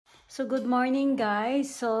So good morning,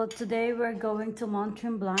 guys. So today we're going to Mont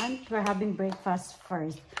Tremblant. We're having breakfast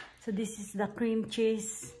first. So this is the cream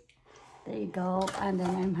cheese. There you go. And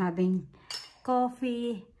then I'm having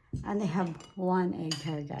coffee and I have one egg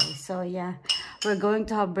here, guys. So yeah, we're going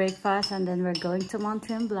to have breakfast and then we're going to Mont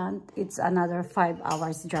Tremblant. It's another 5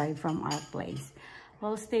 hours drive from our place.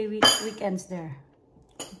 We'll stay weekends there.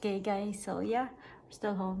 Okay, guys. So yeah, we're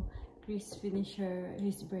still home. Chris finished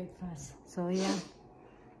his breakfast. So yeah.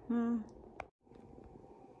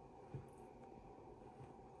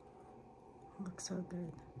 Looks so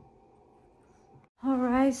good. All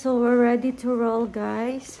right, so we're ready to roll,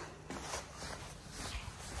 guys.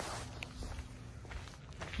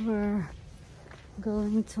 We're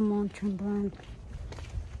going to Mont Tremblant.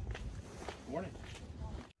 Morning.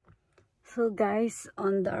 So guys,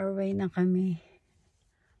 on our way na kami.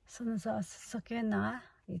 So nasa sasakyan na.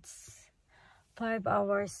 It's 5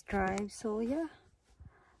 hours drive. So yeah.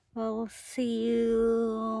 We'll see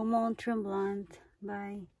you Mont Tremblant.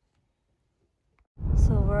 Bye.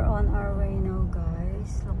 So we're on our way now,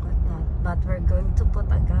 guys. Look at that. But we're going to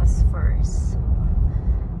put a gas first. So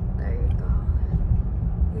there you go.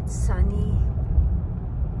 It's sunny.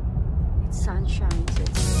 It's sunshine. So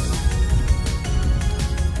it's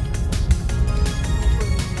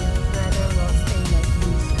weather will stay like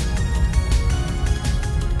this.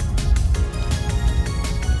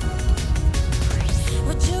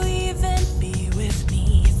 Would you even be with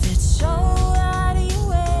me if it's so out of your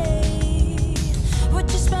way?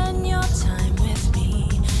 Would you spend your time with me,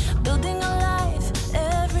 building a life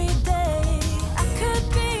every day? I could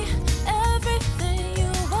be everything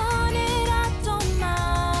you wanted, I don't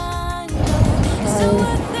mind. So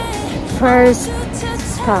worth it. First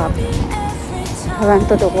stop. I went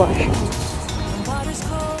to the washroom. The water's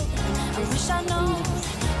cold, I wish I know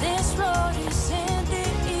this road isn't the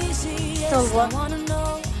easiest. So what? I wanna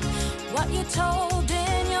know what you told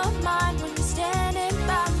in your mind when you're standing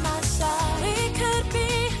by my side. We could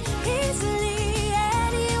be easily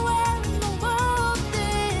anywhere in the world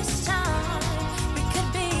this time. We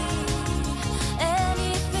could be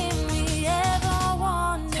anything we ever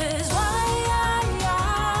wanted. 'Cause why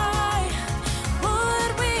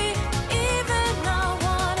would we even not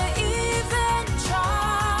wanna even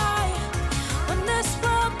try when this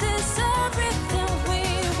world is everything we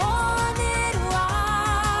wanted?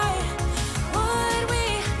 Why would we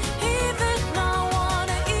even not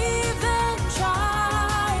wanna even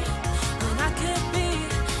try when I could be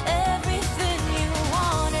everything you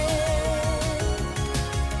wanted?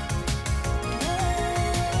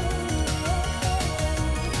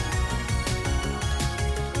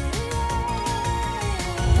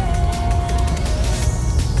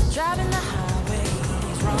 Driving the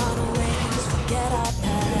highways, runaways, forget our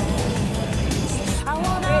past. I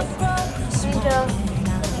wanna grow this moment.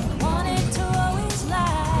 I want it to always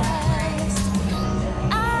last.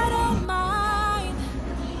 I don't mind.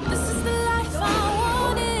 This is the life I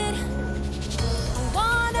wanted. I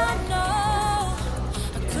wanna know.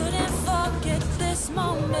 I couldn't forget this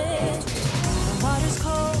moment. The water's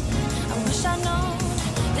cold. I wish I know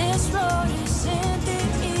this road isn't the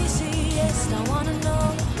easiest. I wanna know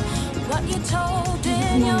what you told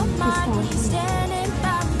in your mind when you're standing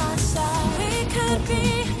by my side. We could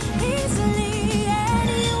be easily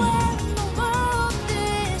anywhere in the world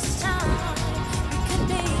this time. We could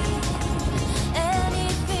be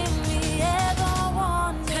anything we ever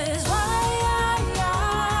wanted. 'Cause why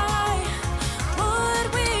would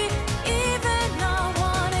we even not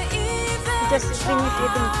wanna even Just finish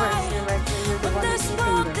eating first. You're right. You're the when one this eating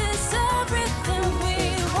world there. is everything we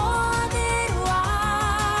wanted?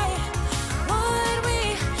 Why would we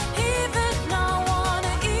even not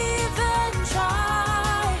wanna even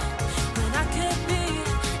try when I could be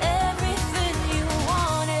everything you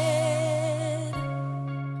wanted?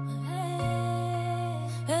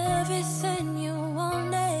 Everything you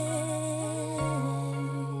wanted.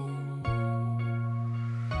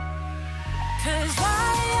 'Cause why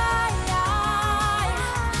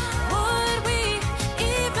would we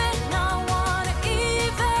even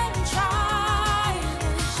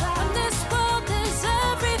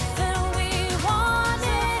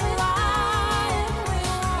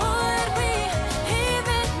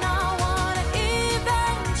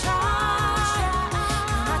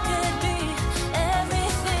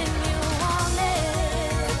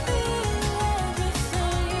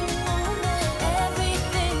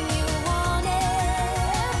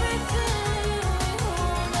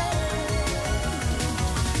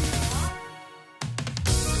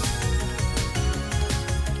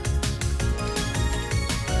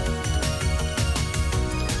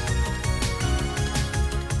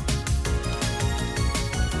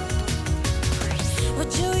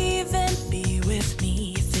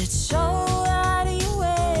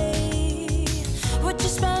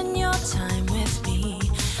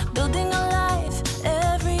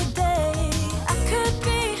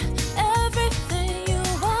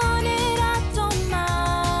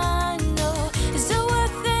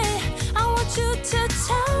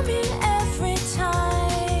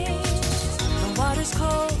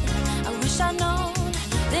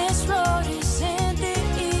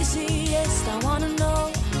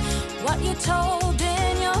you told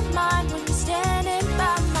in your mind when you're standing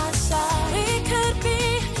by my side. We could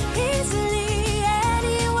be easily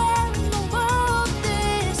anywhere in the world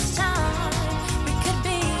this time. We could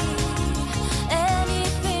be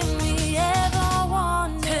anything we ever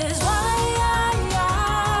wanted. 'Cause why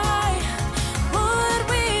would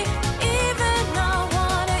we even not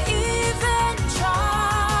wanna even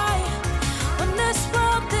try when this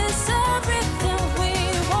world is everything we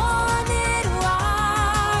wanted?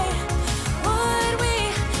 Why would we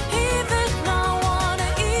even not wanna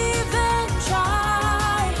even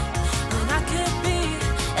try when I could be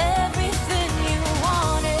everything you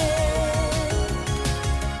wanted?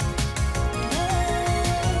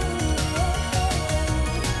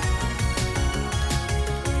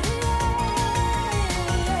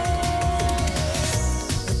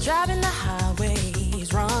 We're driving the highways,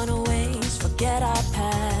 runaways, forget our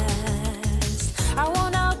past. I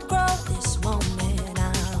won't outgrow this moment,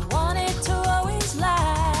 I want it to always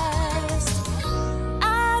last.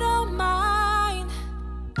 I don't mind,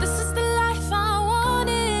 this is the life I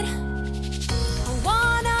wanted. I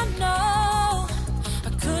wanna know,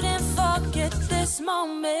 I couldn't forget this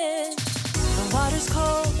moment. The water's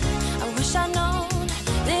cold, I wish I'd known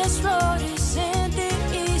this road isn't the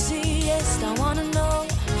easiest. I wanna know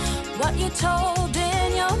what you told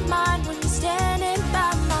in your mind when you're standing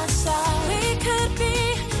by my side. We could be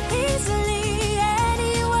easily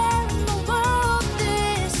anywhere in the world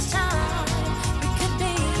this time. We could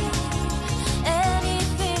be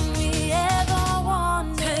anything we ever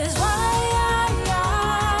wanted. 'Cause why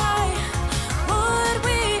would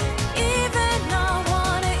we even not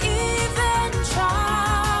wanna even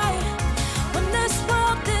try when this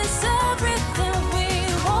world is everything we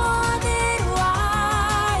wanted?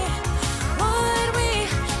 Why would we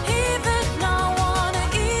even not wanna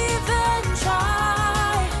even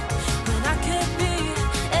try when I could be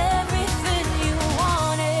everything you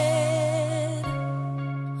wanted?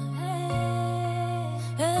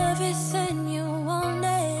 Everything you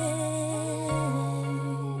wanted.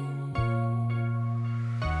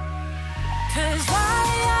 'Cause why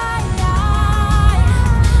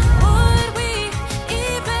would we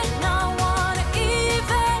even not wanna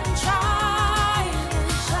even try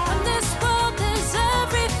when this world is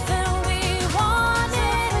everything we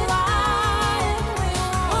wanted? Why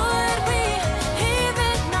would we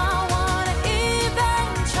even not wanna even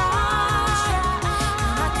try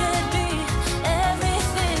when I could be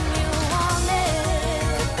everything you wanted?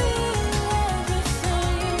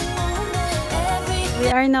 We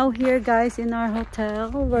are now here, guys, in our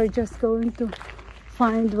hotel. We're just going to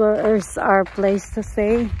find where is our place to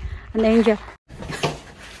stay. And Angel,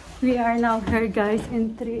 we are now here, guys,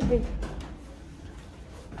 in 3A.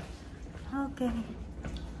 Okay.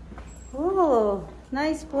 Oh,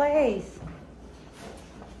 nice place.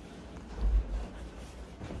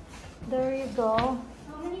 There you go.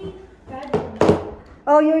 How many bedrooms?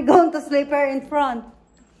 Oh, you're going to sleep here in front.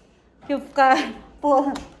 You've got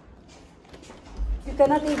pull. You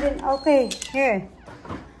cannot even. Okay, here.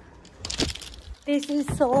 This is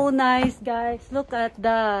so nice, guys. Look at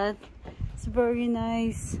that. It's a very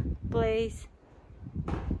nice place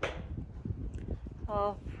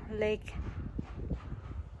of lake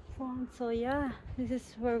front. So yeah, this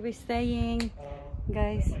is where we're staying,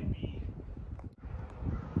 guys.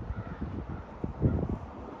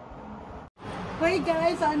 Hey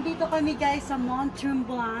guys, andito kami, guys, sa Mont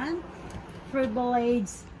Tremblant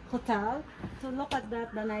Privilege Hotel. So look at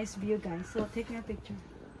that, the nice view, guys. So take a picture.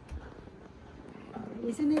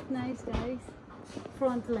 Isn't it nice, guys?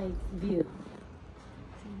 Front lake view.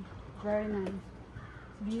 Very nice.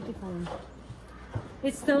 Beautiful.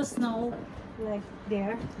 It's still snow like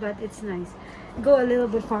there, but it's nice. Go a little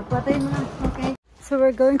bit far. Okay. So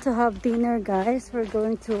we're going to have dinner, guys. We're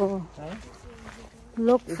going to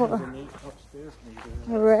look for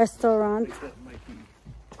a restaurant.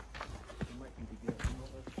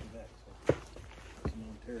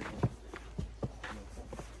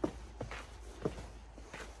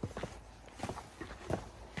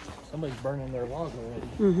 Somebody's burning their log already.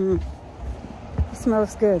 It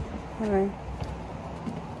smells good. All right.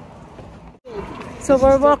 So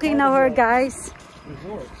we're walking now, guys.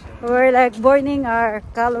 We're like burning our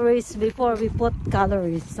calories before we put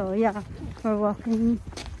calories. So yeah, we're walking.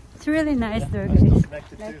 It's really nice there, guys.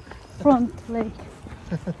 Like front lake.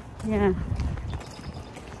 Yeah.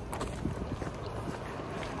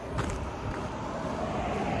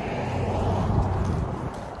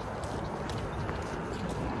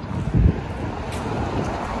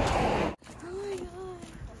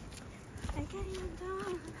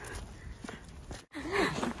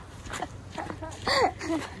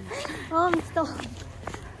 Oh, stop.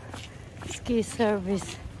 Turkey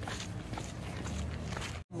service.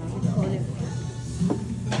 Olive.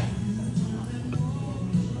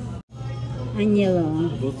 And yellow.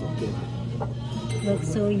 Both look good.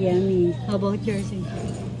 Looks so yummy. How about yours? Yeah.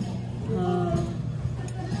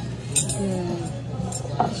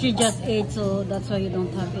 She just ate, so that's why you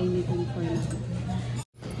don't have anything for now.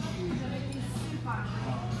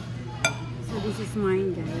 So this is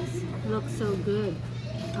mine, guys. Looks so good.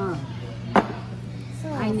 Oh. So,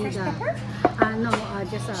 I need fresh pepper? No,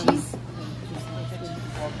 just Cheese?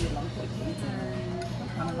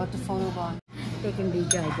 I got the photo bomb. They can be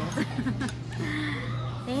judges.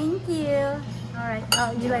 Thank you. All right.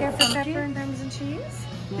 You like some pepper cheese? and Parmesan cheese?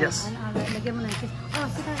 Yes. Lagyan mo na cheese. Oh,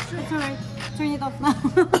 it's alright. Turn it off now.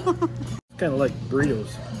 Kind of like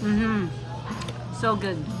burritos. So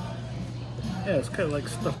good. Yeah, it's kind of like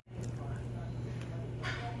stuff.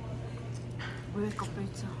 Uy,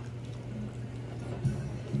 kapitsa.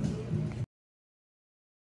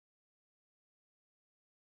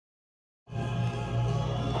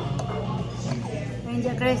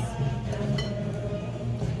 Angel Chris.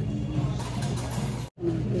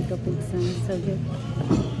 Big pizza, so good.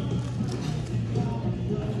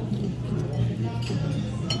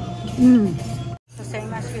 So same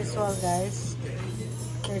as usual, guys.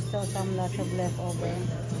 There's still some lots of leftover.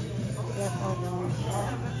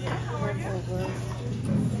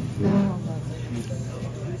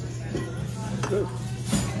 Good.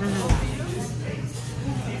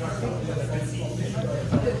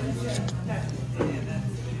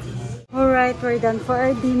 Alright, we're done for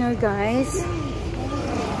our dinner, guys.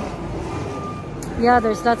 Yeah,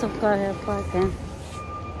 there's lots of car here parking.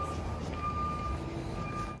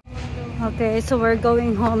 Okay, so we're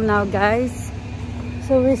going home now, guys.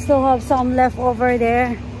 So we still have some left over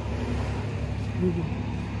there.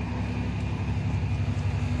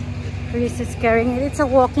 Chris is carrying it. It's a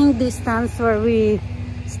walking distance where we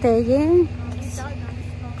stay in.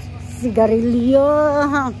 Cigarillo.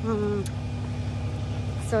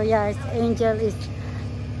 So yeah, Angel is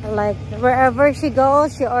like wherever she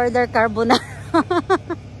goes, she order carbonara.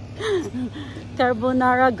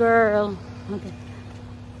 Carbonara girl. Okay.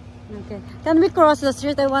 Okay. Can we cross the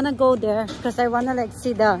street? I wanna go there because I wanna like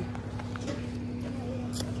see the.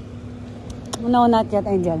 No, not yet,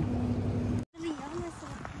 Angel.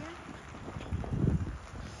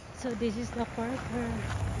 So this is the park where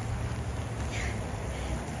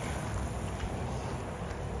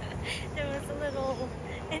there was a little.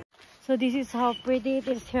 So this is how pretty it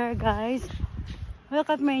is here, guys. Look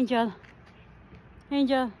at me, Angel.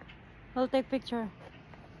 Angel, I'll take picture.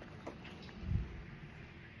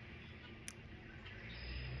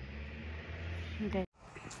 Okay.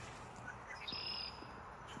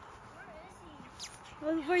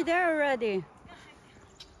 Well, we're there already.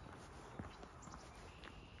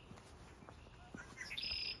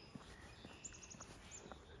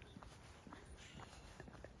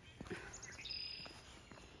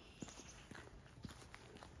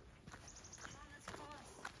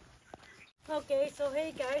 Okay, so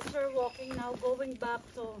hey guys, we're walking now, going back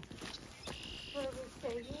to where we're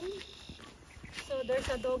staying. So there's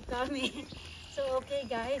a dog coming. So okay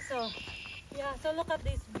guys, so yeah, so look at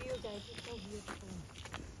this view, guys. It's so beautiful.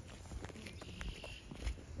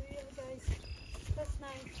 So yeah guys, that's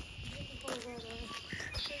nice. Beautiful weather.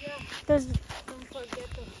 So yeah, don't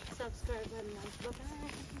forget to subscribe and like.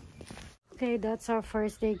 Bye-bye. Okay, that's our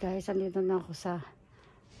first day, guys. Andito na ako sa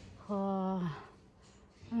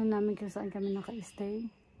ano namin kung saan kami naka-stay.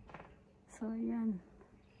 So yan,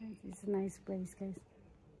 it's a nice place, guys.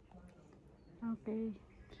 Okay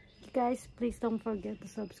guys, please don't forget to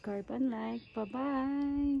subscribe and like. Bye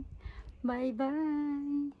bye. Bye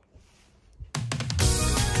bye.